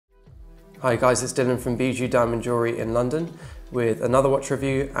Hi guys, it's Dylan from Bijou Diamond Jewellery in London with another watch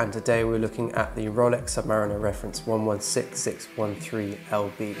review, and today we're looking at the Rolex Submariner reference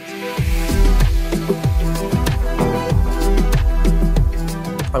 116613LB.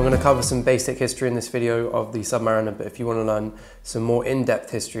 I'm going to cover some basic history in this video of the Submariner, but if you want to learn some more in-depth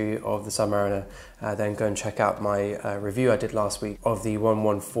history of the Submariner, then go and check out my review I did last week of the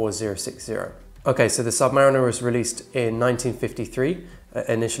 114060. Okay, so the Submariner was released in 1953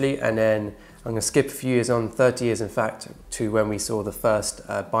 initially, and then I'm going to skip a few years on, 30 years in fact, to when we saw the first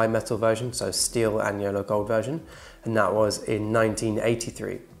bimetal version, so steel and yellow gold version, and that was in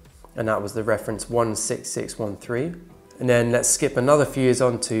 1983, and that was the reference 16613. And then let's skip another few years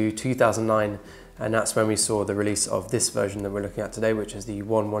on to 2009, and that's when we saw the release of this version that we're looking at today, which is the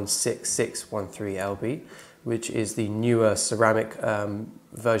 116613LB, which is the newer ceramic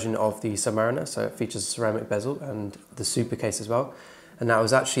version of the Submariner. So it features a ceramic bezel and the super case as well. And that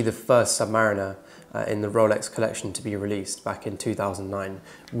was actually the first Submariner in the Rolex collection to be released back in 2009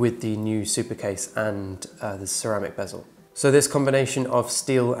 with the new super case and the ceramic bezel. So this combination of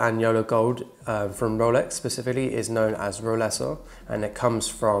steel and yellow gold from Rolex specifically is known as Rolesor, and it comes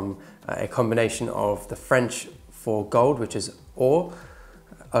from a combination of the French for gold, which is or,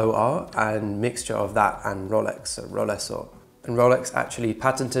 OR, and mixture of that and Rolex, so Rolesor. And Rolex actually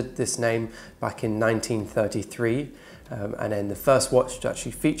patented this name back in 1933, and then the first watch to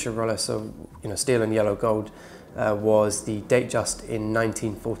actually feature Rolesor, steel and yellow gold, was the Datejust in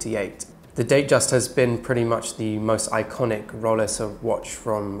 1948. The Datejust has been pretty much the most iconic Rolesor watch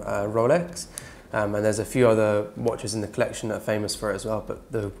from Rolex, and there's a few other watches in the collection that are famous for it as well,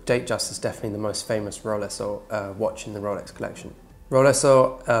 but the Datejust is definitely the most famous Rolesor watch in the Rolex collection.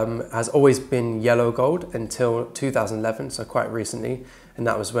 Rolesor has always been yellow gold until 2011, so quite recently, and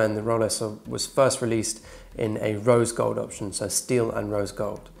that was when the Rolesor was first released in a rose gold option, so steel and rose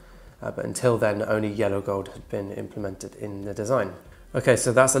gold. But until then, only yellow gold had been implemented in the design. Okay,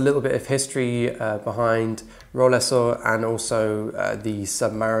 so that's a little bit of history behind Rolesor and also the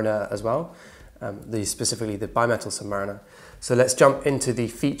Submariner as well, specifically the bimetal Submariner. So let's jump into the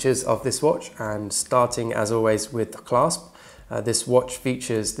features of this watch, and starting as always with the clasp. This watch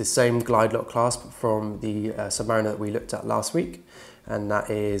features the same glide lock clasp from the Submariner that we looked at last week, and that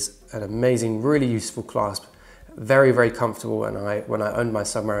is an amazing, really useful clasp, very, very comfortable. And when I owned my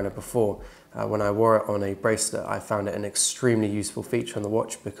Submariner before, when I wore it on a bracelet, I found it an extremely useful feature on the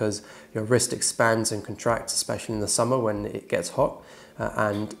watch because your wrist expands and contracts, especially in the summer when it gets hot,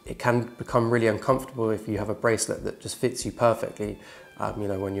 and it can become really uncomfortable if you have a bracelet that just fits you perfectly,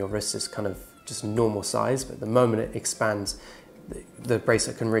 when your wrist is kind of just normal size, but the moment it expands, the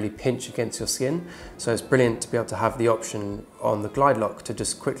bracelet can really pinch against your skin. So it's brilliant to be able to have the option on the glide lock to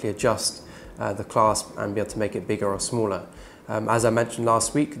just quickly adjust the clasp and be able to make it bigger or smaller. As I mentioned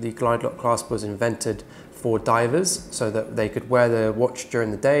last week, the glide lock clasp was invented for divers so that they could wear the watch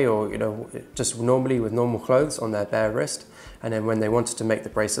during the day or just normally with normal clothes on their bare wrist, and then when they wanted to make the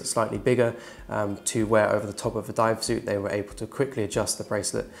bracelet slightly bigger to wear over the top of a dive suit, they were able to quickly adjust the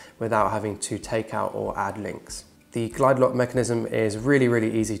bracelet without having to take out or add links. The glide lock mechanism is really,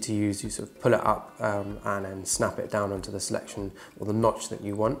 really easy to use. You sort of pull it up and then snap it down onto the selection or the notch that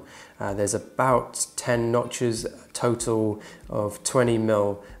you want. There's about 10 notches total of 20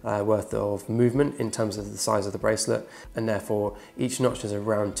 mil worth of movement in terms of the size of the bracelet, and therefore each notch is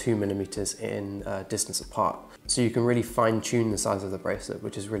around 2 millimeters in distance apart. So you can really fine tune the size of the bracelet,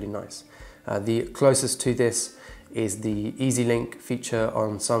 which is really nice. The closest to this is the Easy Link feature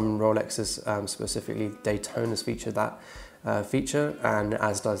on some Rolexes, specifically Daytona's feature that feature, and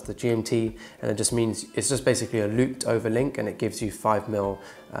as does the GMT, and it just means it's just basically a looped over link, and it gives you 5 mil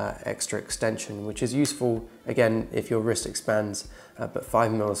extra extension, which is useful again if your wrist expands, but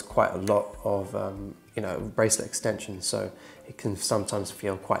 5 mil is quite a lot of bracelet extension, so it can sometimes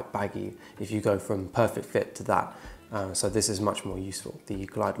feel quite baggy if you go from perfect fit to that. So this is much more useful, the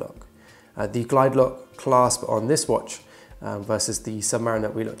glide lock. The glide lock clasp on this watch versus the Submariner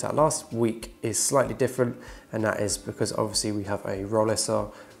that we looked at last week is slightly different, and that is because obviously we have a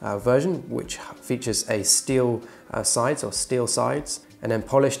Rolesor version which features a steel sides or steel sides, and then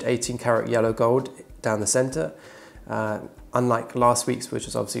polished 18 karat yellow gold down the center, unlike last week's, which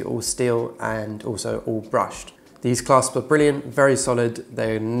was obviously all steel and also all brushed. These clasps are brilliant, very solid,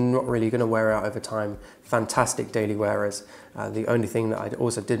 they're not really going to wear out over time, fantastic daily wearers. The only thing that I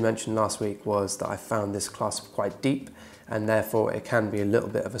also did mention last week was that I found this clasp quite deep, and therefore it can be a little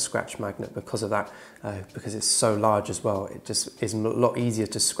bit of a scratch magnet because of that, because it's so large as well. It just is a lot easier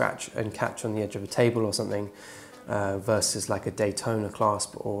to scratch and catch on the edge of a table or something versus like a Daytona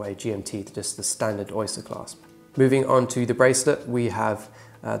clasp or a GMT, just the standard oyster clasp. Moving on to the bracelet, we have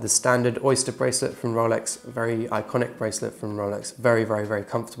The standard oyster bracelet from Rolex, very iconic bracelet from Rolex, very, very, very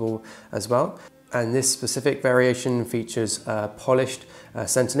comfortable as well. And this specific variation features polished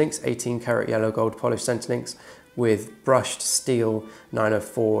center links, 18 karat yellow gold polished center links with brushed steel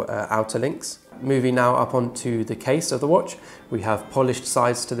 904 outer links. Moving now up onto the case of the watch, we have polished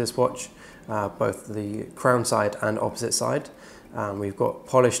sides to this watch, both the crown side and opposite side. We've got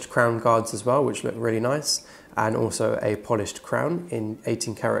polished crown guards as well, which look really nice, and also a polished crown in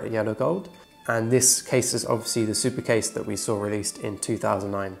 18 karat yellow gold. And this case is obviously the super case that we saw released in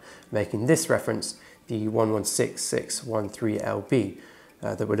 2009, making this reference the 116613LB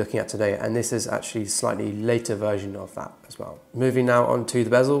that we're looking at today. And this is actually a slightly later version of that as well. Moving now onto the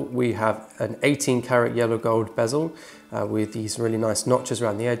bezel, we have an 18 karat yellow gold bezel with these really nice notches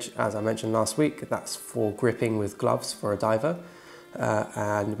around the edge, as I mentioned last week. That's for gripping with gloves for a diver.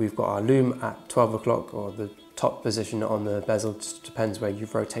 And we've got our lume at 12 o'clock, or the top position on the bezel, just depends where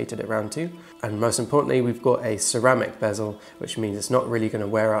you've rotated it around to. And most importantly, we've got a ceramic bezel, which means it's not really going to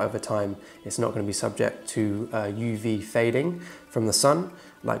wear out over time. It's not going to be subject to UV fading from the sun,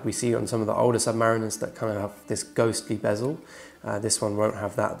 like we see on some of the older Submariners that kind of have this ghostly bezel. This one won't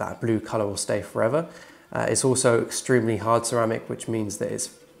have that. That blue color will stay forever. It's also extremely hard ceramic, which means that it's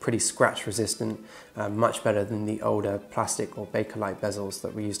pretty scratch resistant, much better than the older plastic or Bakelite bezels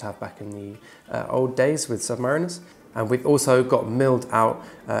that we used to have back in the old days with Submariners. And we've also got milled out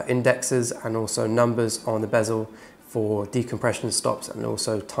indexes and also numbers on the bezel for decompression stops and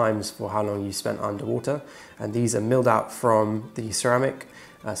also times for how long you spent underwater. And these are milled out from the ceramic.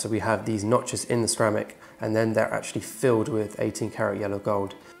 So we have these notches in the ceramic, and then they're actually filled with 18 karat yellow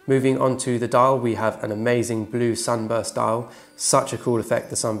gold. Moving on to the dial, we have an amazing blue sunburst dial. Such a cool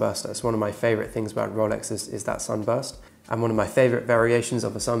effect, the sunburst. That's one of my favorite things about Rolex is that sunburst. And one of my favorite variations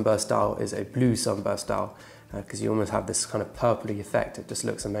of a sunburst dial is a blue sunburst dial, because you almost have this kind of purpley effect. It just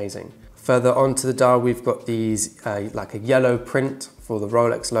looks amazing. Further onto the dial, we've got these like a yellow print for the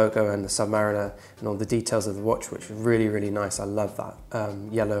Rolex logo and the Submariner and all the details of the watch, which is really, really nice. I love that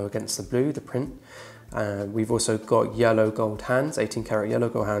yellow against the blue, the print. We've also got yellow gold hands, 18 karat yellow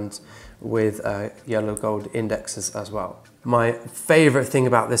gold hands with yellow gold indexes as well. My favorite thing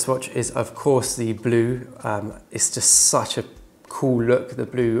about this watch is, of course, the blue. It's just such a cool look, the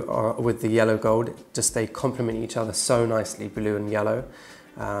blue with the yellow gold. Just they complement each other so nicely, blue and yellow.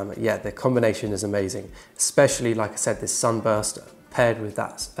 Yeah, the combination is amazing, especially, like I said, this sunburst paired with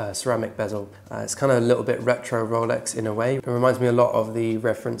that ceramic bezel. It's kind of a little bit retro Rolex in a way. It reminds me a lot of the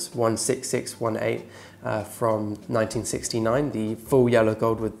reference 16618 from 1969, the full yellow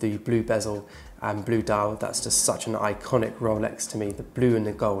gold with the blue bezel and blue dial. That's just such an iconic Rolex to me. The blue and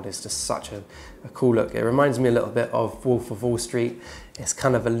the gold is just such a cool look. It reminds me a little bit of Wolf of Wall Street. It's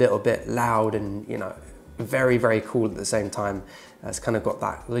kind of a little bit loud and, you know, very, very cool at the same time. It's kind of got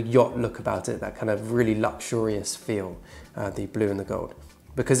that yacht look about it, that kind of really luxurious feel, the blue and the gold.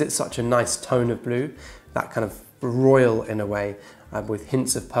 Because it's such a nice tone of blue, that kind of royal in a way, with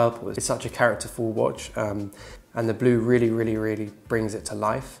hints of purple. It's such a characterful watch, and the blue really, really, really brings it to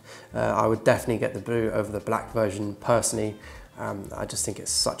life. I would definitely get the blue over the black version personally. I just think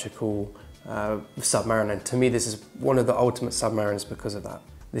it's such a cool Submariner. And to me, this is one of the ultimate Submariners because of that.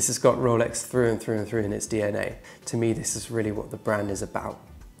 This has got Rolex through and through and through in its DNA. To me, this is really what the brand is about.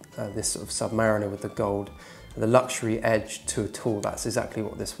 This sort of Submariner with the gold, the luxury edge to a tool. That's exactly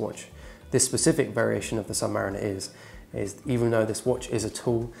what this watch, this specific variation of the Submariner is even though this watch is a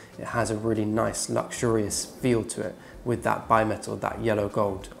tool, it has a really nice luxurious feel to it with that bimetal, that yellow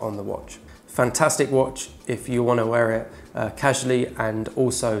gold on the watch. Fantastic watch if you want to wear it casually and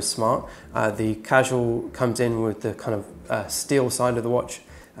also smart. The casual comes in with the kind of steel side of the watch,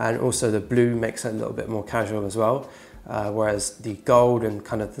 and also the blue makes it a little bit more casual as well. Whereas the gold and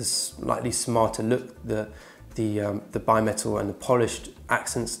kind of the slightly smarter look, the bimetal and the polished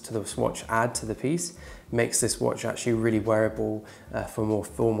accents to the watch add to the piece, makes this watch actually really wearable for more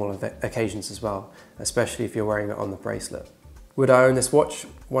formal occasions as well, especially if you're wearing it on the bracelet. Would I own this watch?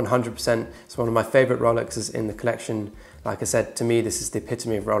 100%. It's one of my favorite Rolexes in the collection. Like I said, to me, this is the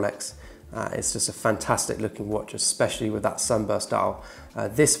epitome of Rolex. It's just a fantastic looking watch, especially with that sunburst dial.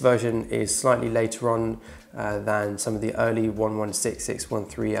 This version is slightly later on than some of the early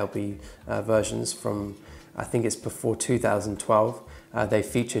 116613LB versions from, I think it's before 2012. They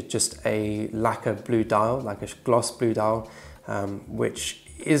featured just a lacquer blue dial, like a gloss blue dial, which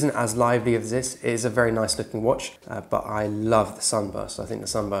isn't as lively as this. It is a very nice looking watch, but I love the sunburst. I think the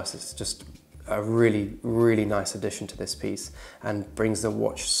sunburst is just a really, really nice addition to this piece and brings the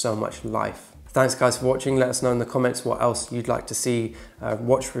watch so much life. Thanks guys for watching. Let us know in the comments what else you'd like to see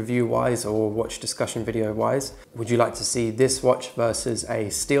watch review wise or watch discussion video wise. Would you like to see this watch versus a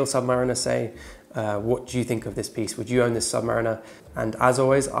steel Submariner, say? What do you think of this piece? Would you own this Submariner? And as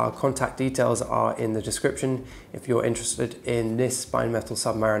always, our contact details are in the description if you're interested in this bimetal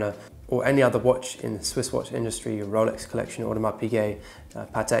Submariner or any other watch in the Swiss watch industry, Rolex collection, Audemars Piguet,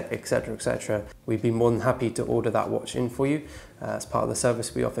 Patek, etc, etc. We'd be more than happy to order that watch in for you as part of the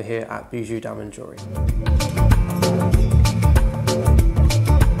service we offer here at Bijou Diamond Jewellery.